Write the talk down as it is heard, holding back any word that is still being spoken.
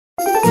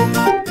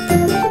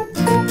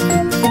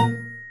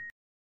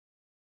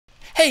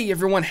Hey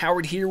everyone,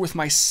 Howard here with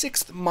my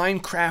 6th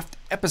Minecraft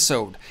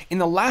episode. In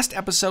the last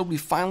episode, we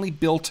finally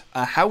built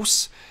a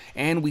house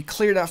and we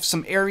cleared off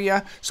some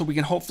area so we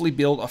can hopefully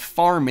build a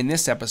farm in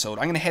this episode.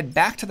 I'm going to head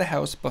back to the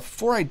house.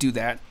 Before I do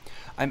that,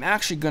 I'm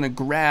actually going to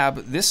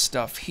grab this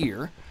stuff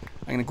here.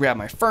 I'm going to grab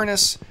my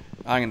furnace.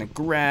 I'm going to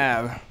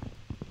grab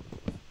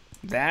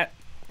that.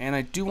 And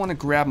I do want to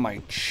grab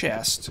my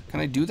chest. Can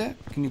I do that?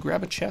 Can you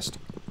grab a chest?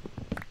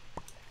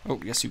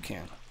 Oh, yes you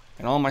can.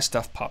 And all my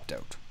stuff popped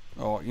out.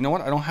 Oh, you know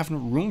what? I don't have no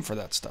room for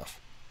that stuff.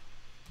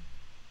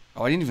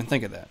 Oh, I didn't even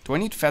think of that. Do I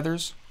need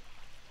feathers?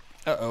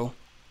 Uh-oh.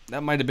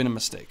 That might have been a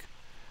mistake.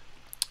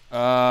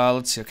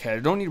 Let's see. Okay, I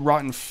don't need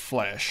rotten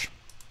flesh.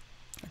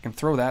 I can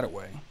throw that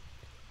away.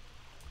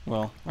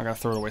 Well, I gotta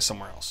throw it away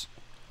somewhere else.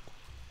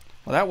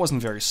 Well, that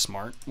wasn't very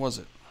smart, was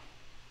it?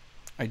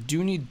 I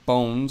do need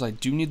bones. I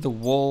do need the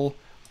wool.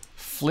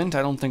 Flint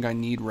I don't think I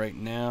need right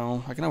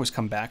now. I can always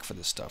come back for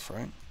this stuff,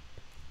 right?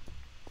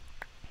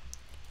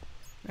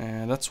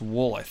 And that's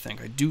wool, I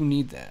think. I do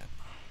need that.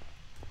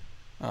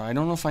 I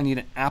don't know if I need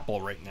an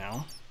apple right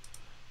now.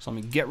 So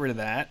let me get rid of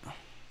that.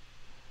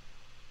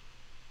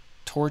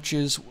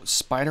 Torches,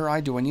 spider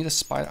eye. Do I need a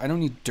spider? I don't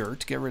need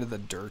dirt. Get rid of the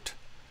dirt.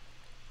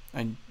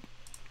 I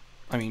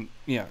mean,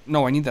 yeah.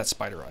 No, I need that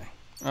spider eye.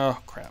 Oh,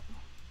 crap.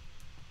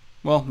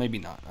 Well, maybe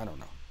not. I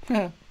don't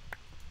know.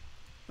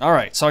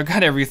 Alright, so I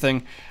got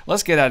everything.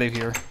 Let's get out of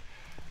here.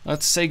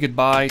 Let's say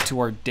goodbye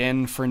to our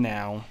den for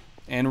now.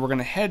 And we're going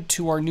to head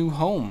to our new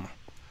home,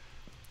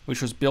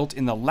 which was built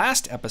in the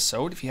last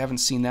episode. If you haven't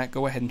seen that,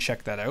 go ahead and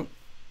check that out.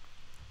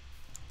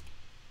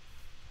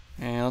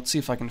 And let's see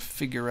if I can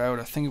figure out.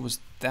 I think it was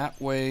that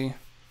way.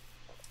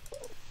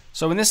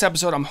 So in this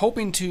episode, I'm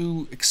hoping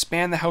to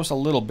expand the house a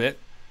little bit,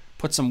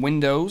 put some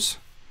windows,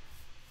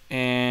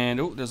 and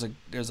oh,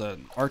 there's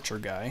an archer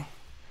guy,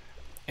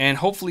 and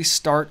hopefully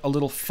start a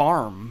little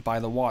farm by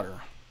the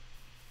water.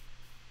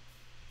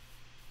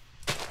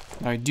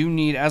 Now I do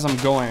need, as I'm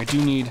going, I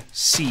do need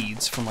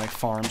seeds for my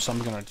farm, so I'm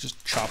gonna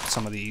just chop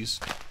some of these.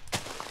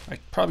 I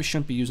probably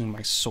shouldn't be using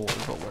my sword,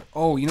 but what?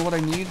 Oh, you know what I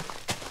need?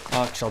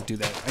 Actually, I'll do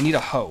that. I need a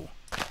hoe.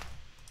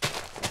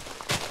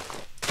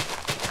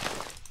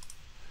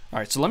 All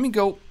right, so let me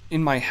go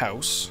in my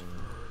house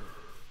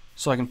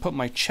so I can put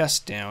my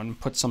chest down and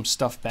put some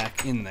stuff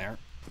back in there.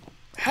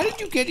 How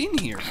did you get in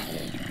here?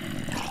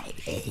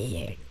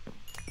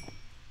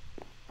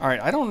 All right,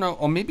 I don't know.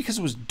 Oh, maybe because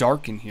it was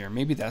dark in here.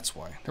 Maybe that's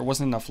why. There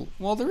wasn't enough.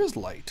 Well, there is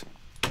light.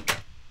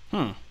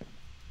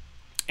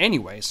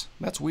 Anyways,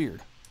 that's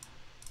weird.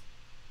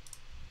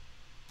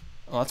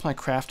 Oh, that's my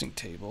crafting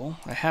table.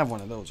 I have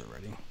one of those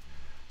already.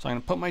 So I'm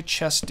going to put my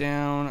chest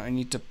down. I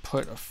need to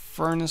put a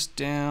furnace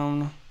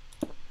down.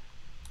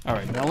 All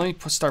right, now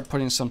let me start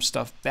putting some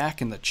stuff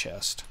back in the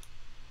chest.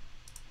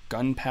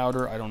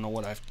 Gunpowder. I don't know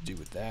what I have to do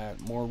with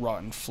that. More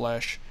rotten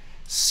flesh.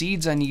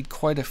 Seeds I need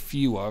quite a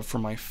few of for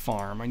my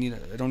farm. I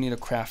don't need a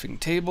crafting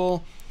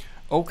table.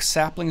 Oak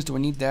saplings, do I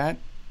need that?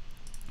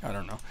 I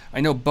don't know.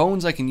 I know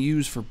bones I can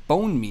use for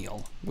bone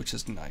meal, which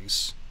is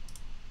nice.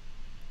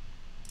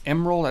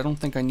 Emerald, I don't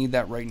think I need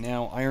that right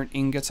now. Iron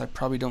ingots I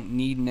probably don't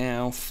need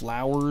now.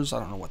 Flowers, I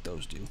don't know what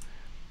those do.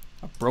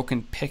 A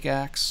broken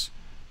pickaxe.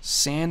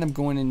 Sand I'm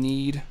going to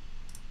need.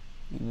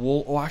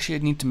 Wool, oh actually I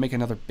need to make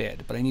another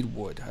bed, but I need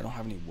wood. I don't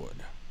have any wood.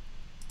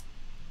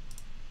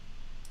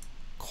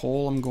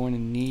 Coal I'm going to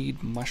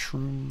need,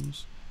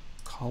 mushrooms,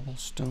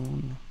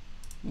 cobblestone,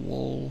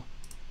 wool,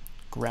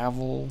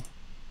 gravel,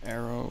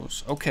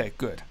 arrows. Okay,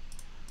 good.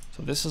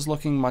 So this is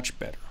looking much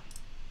better.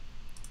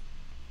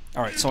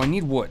 Alright, so I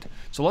need wood.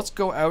 So let's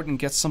go out and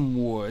get some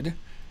wood.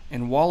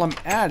 And while I'm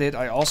at it,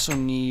 I also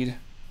need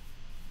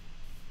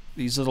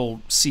these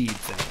little seed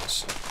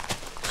things.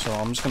 So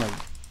I'm just going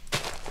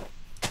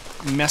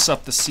to mess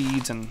up the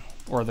seeds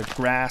or the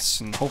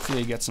grass and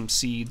hopefully get some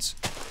seeds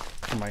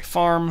for my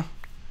farm.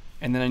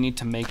 And then I need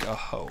to make a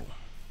hoe.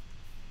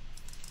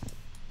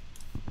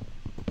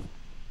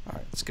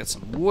 Alright, let's get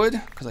some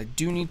wood, because I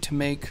do need to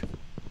make...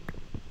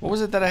 What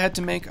was it that I had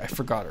to make? I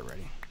forgot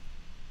already.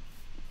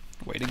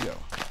 Way to go.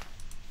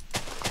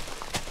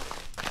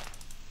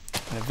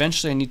 And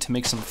eventually I need to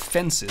make some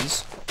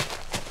fences.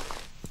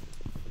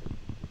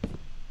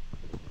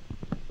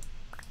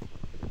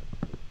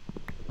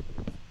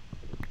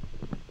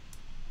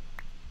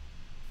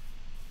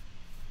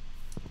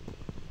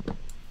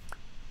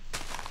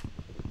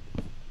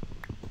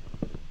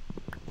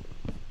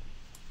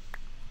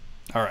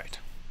 Alright,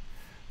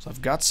 so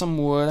I've got some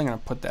wood. I'm going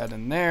to put that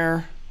in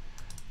there.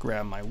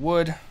 Grab my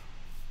wood.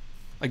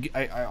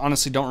 I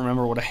honestly don't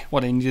remember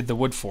what I needed the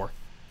wood for.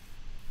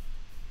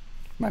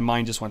 My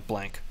mind just went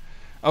blank.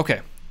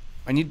 Okay,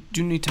 I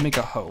do need to make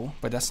a hoe,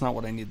 but that's not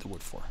what I need the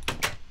wood for.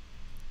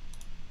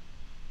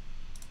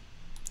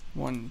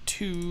 1,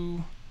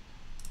 2,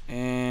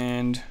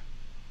 and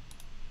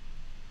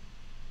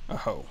a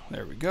hoe.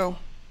 There we go.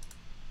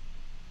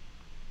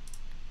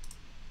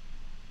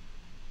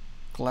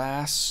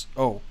 Glass.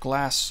 Oh,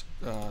 glass.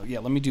 Yeah,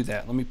 let me do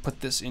that. Let me put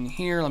this in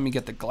here. Let me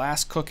get the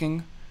glass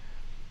cooking.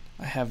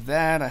 I have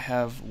that. I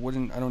have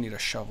wooden. I don't need a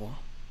shovel.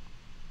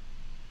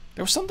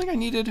 There was something I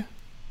needed.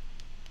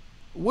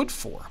 wood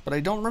for? But I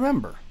don't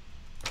remember.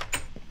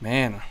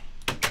 Man,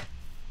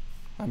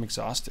 I'm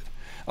exhausted.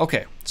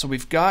 Okay, so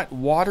we've got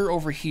water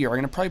over here. I'm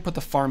going to probably put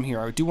the farm here.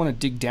 I do want to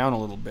dig down a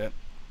little bit.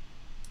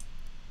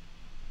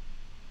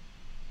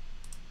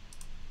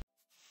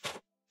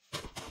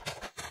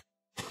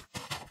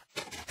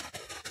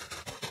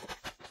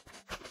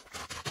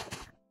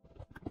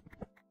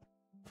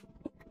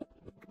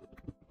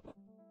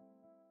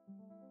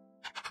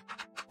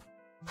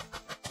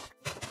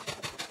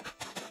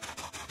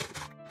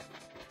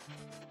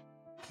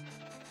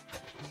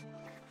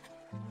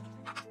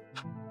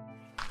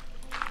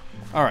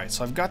 Alright,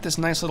 so I've got this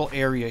nice little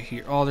area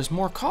here. Oh, there's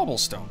more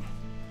cobblestone.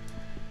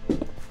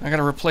 I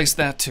gotta replace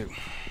that too.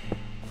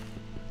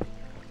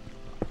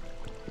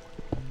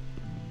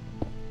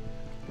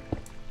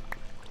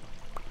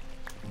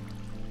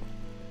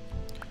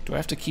 Do I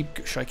have to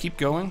keep... Should I keep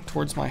going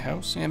towards my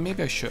house? Yeah,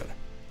 maybe I should.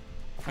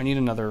 I need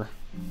another...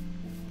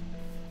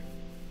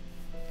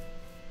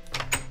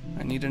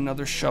 I need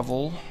another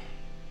shovel.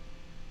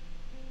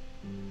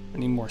 I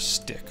need more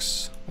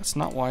sticks. That's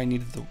not why I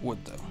needed the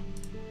wood, though.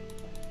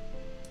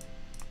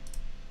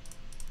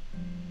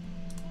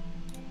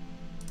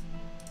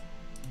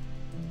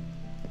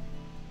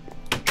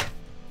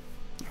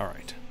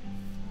 Alright.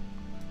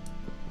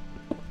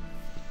 I'm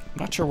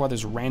not sure why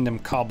there's random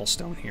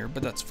cobblestone here,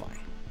 but that's fine.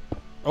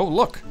 Oh,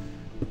 look!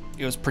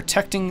 It was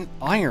protecting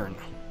iron.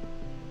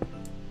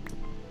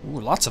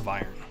 Ooh, lots of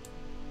iron.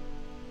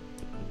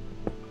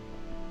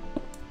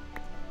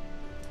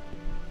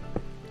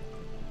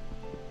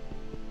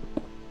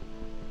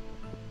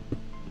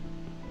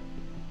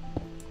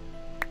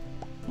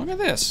 Look at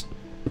this.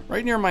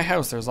 Right near my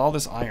house, there's all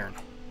this iron.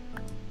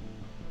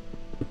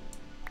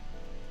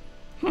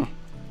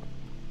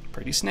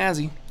 Pretty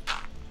snazzy.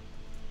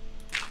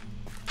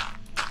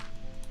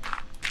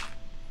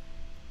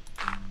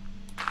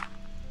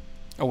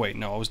 Oh wait,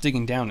 no, I was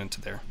digging down into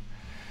there.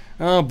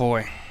 Oh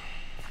boy.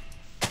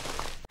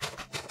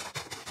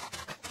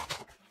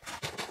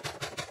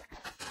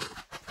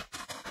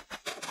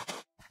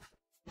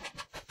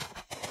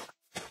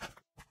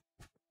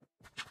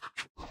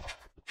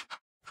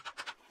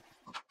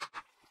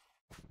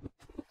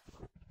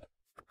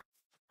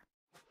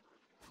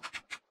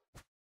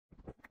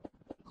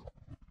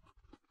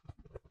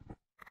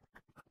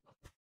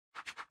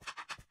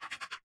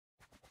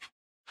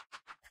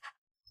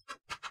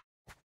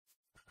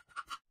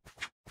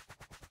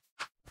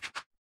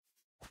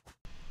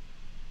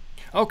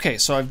 Okay,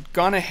 so I've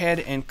gone ahead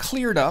and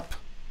cleared up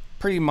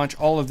pretty much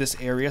all of this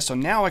area. So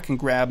now I can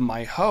grab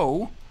my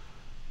hoe.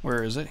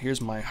 Where is it? Here's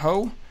my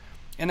hoe.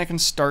 And I can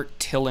start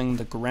tilling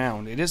the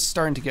ground. It is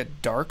starting to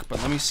get dark,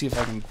 but let me see if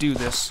I can do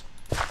this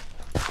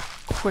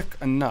quick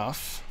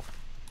enough.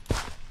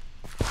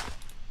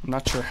 I'm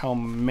not sure how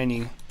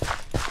many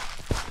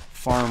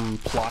farm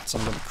plots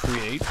I'm going to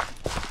create.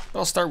 But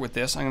I'll start with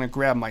this. I'm going to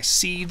grab my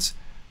seeds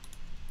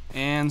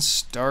and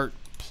start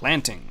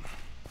planting.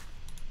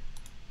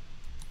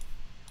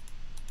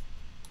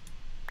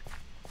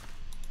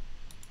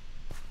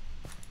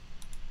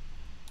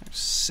 There's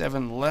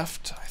 7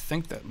 left. I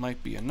think that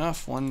might be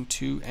enough. 1,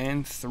 2,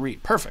 and 3.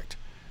 Perfect.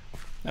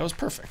 That was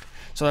perfect.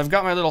 So I've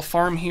got my little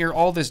farm here.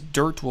 All this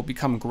dirt will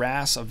become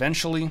grass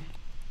eventually.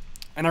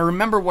 And I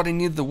remember what I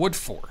need the wood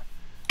for.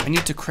 I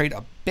need to create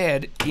a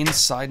bed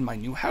inside my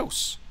new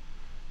house.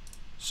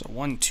 So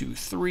 1, 2,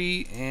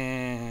 3,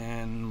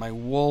 and my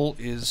wool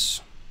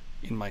is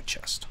in my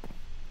chest.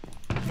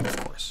 Of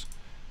course.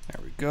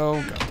 There we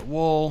go. Got the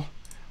wool.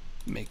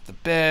 Make the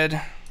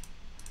bed.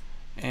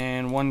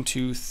 And 1,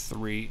 2,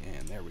 3,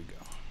 and there we go.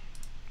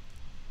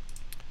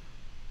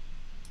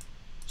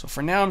 So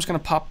for now, I'm just going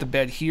to pop the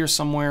bed here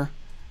somewhere.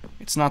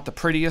 It's not the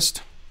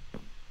prettiest.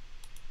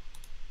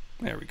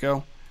 There we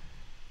go.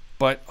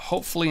 But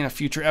hopefully in a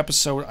future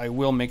episode, I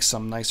will make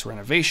some nice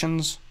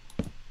renovations.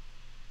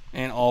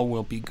 And all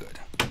will be good.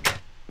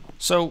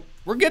 So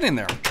we're getting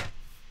there.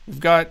 We've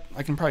got,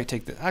 I can probably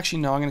take that.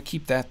 Actually, no, I'm going to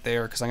keep that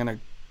there because I'm going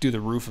to do the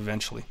roof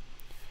eventually.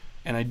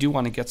 And I do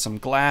want to get some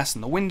glass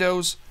in the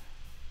windows.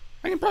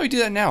 I can probably do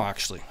that now,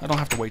 actually. I don't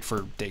have to wait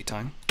for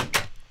daytime.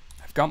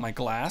 I've got my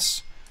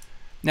glass.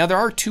 Now, there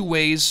are 2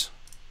 ways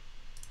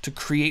to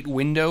create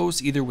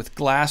windows, either with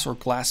glass or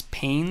glass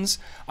panes.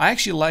 I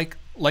actually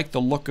like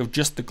the look of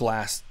just the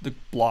glass, the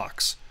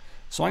blocks.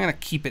 So I'm going to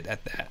keep it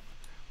at that.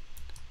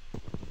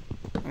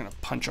 I'm going to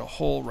punch a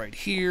hole right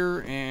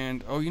here,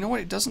 and oh, you know what?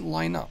 It doesn't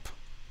line up.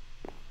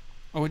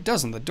 Oh, it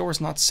doesn't. The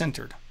door's not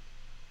centered.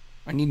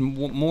 I need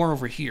more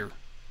over here.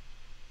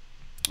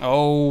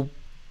 Oh,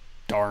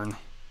 darn.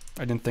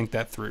 I didn't think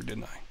that through,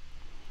 didn't I?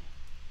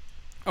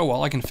 Oh,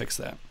 well, I can fix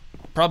that.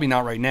 Probably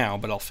not right now,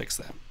 but I'll fix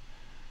that.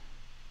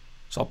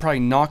 So I'll probably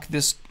knock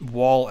this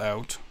wall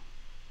out,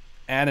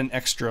 add an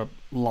extra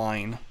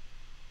line.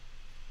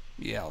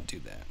 Yeah, I'll do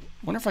that.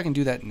 Wonder if I can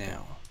do that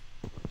now.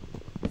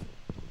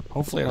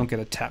 Hopefully I don't get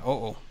attacked.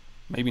 Uh-oh.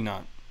 Maybe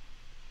not.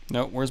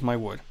 No, where's my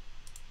wood?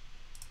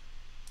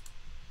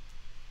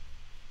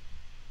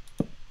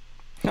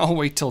 I'll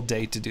wait till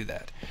day to do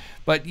that.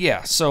 But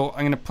yeah, so I'm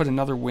going to put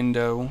another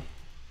window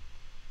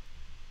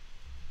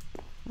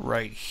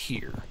right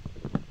here.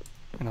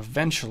 And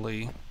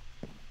eventually...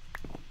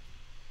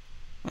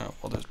 Oh,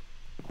 well, there's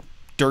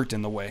dirt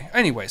in the way.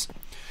 Anyways,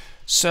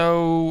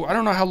 so I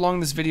don't know how long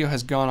this video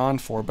has gone on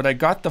for, but I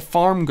got the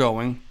farm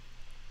going.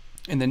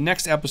 In the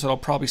next episode, I'll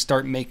probably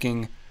start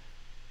making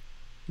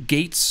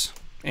gates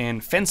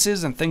and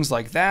fences and things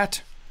like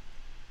that.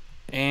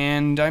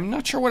 And I'm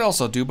not sure what else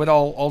I'll do, but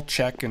I'll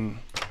check and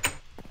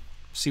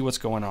see what's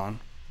going on.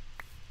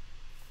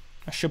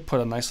 I should put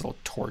a nice little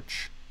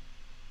torch.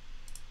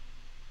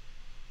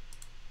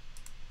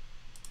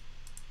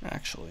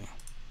 Actually.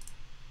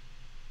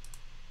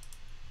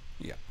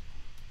 Yeah.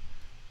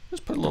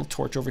 Just put a little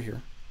torch over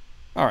here.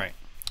 Alright.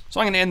 So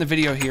I'm going to end the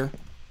video here.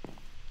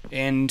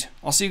 And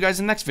I'll see you guys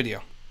in the next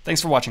video.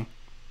 Thanks for watching.